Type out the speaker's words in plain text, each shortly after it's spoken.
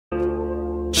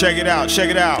Check it out, check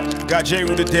it out. Got J.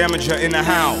 Rue the Damager in the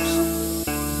house.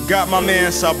 Got my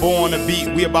man Sabo on the beat.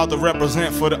 We about to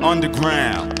represent for the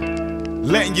underground.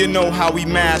 Letting you know how we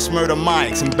mass murder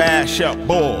mics and bash up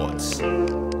boards.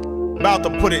 About to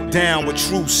put it down with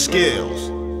true skills.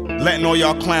 Letting all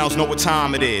y'all clowns know what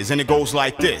time it is. And it goes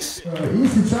like this. И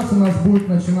сейчас у нас будет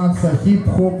начинаться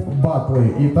хип-хоп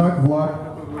баттлы. Итак, Влад,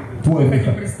 твой выход.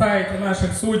 Хочу представить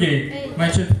наших судей.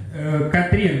 Значит,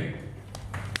 Катрин.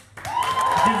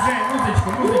 Диджей, музычку,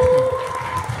 музычку.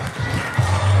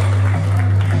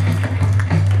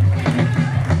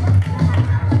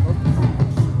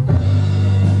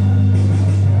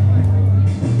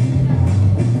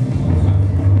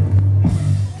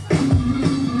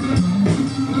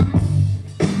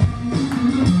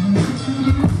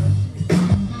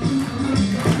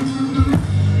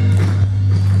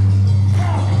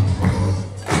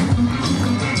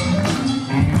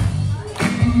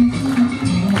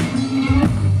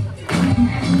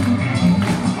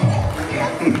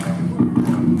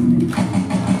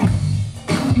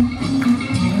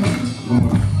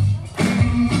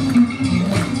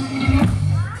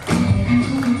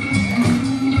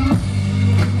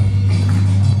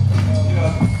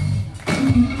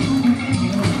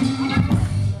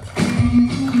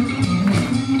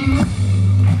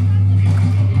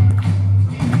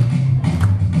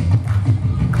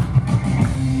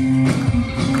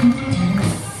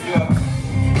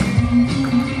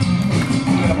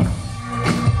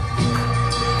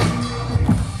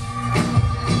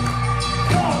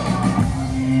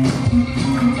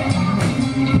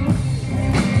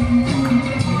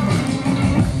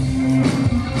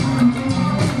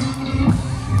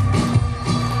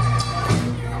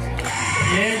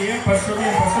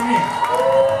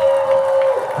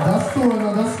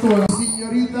 Достойно, достойно.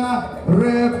 Сеньорита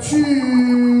Рэпчик.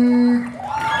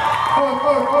 Ой,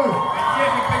 ой, ой.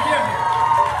 Поддержим, поддержим.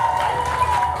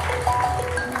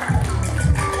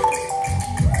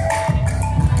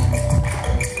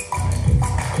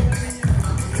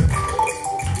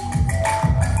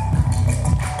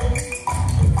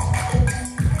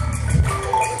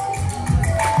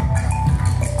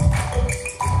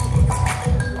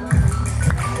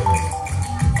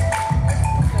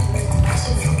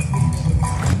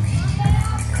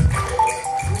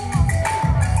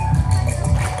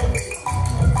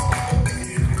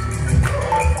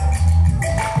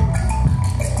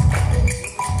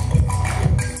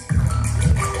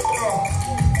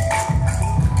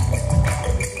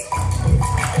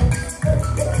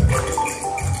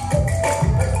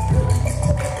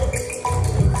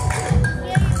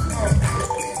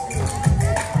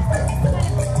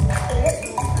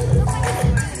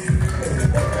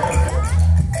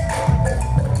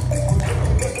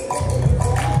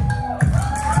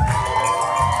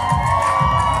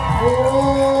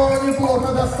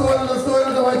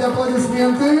 Достойно, давайте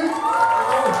аплодисменты.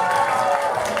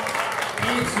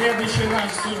 И следующий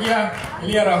наш судья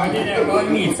Лера Валерия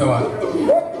Коломийцева.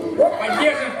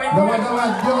 Поддержим, поддержим. Давай,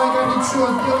 сделай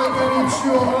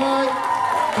горячо, ай.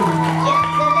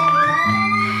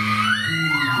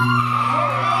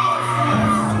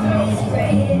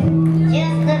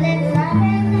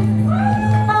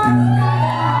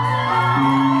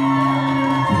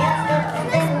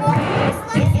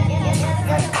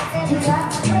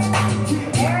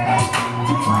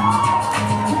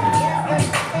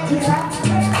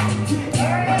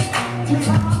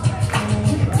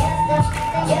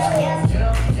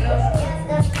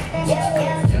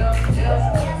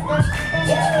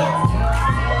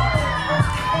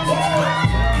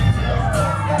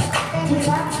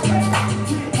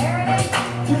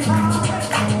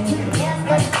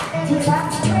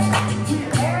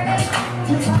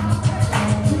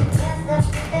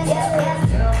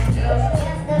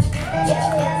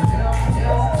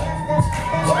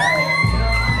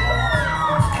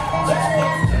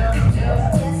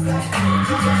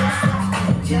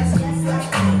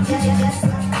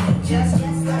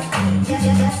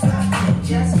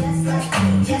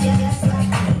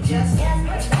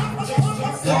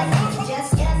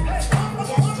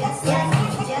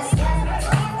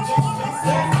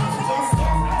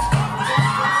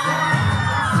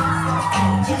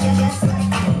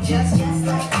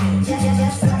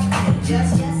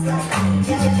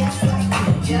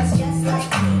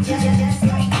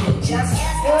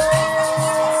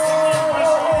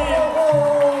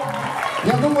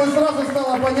 Я думаю, сразу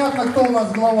стало понятно, кто у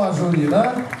нас глава жюри,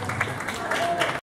 да?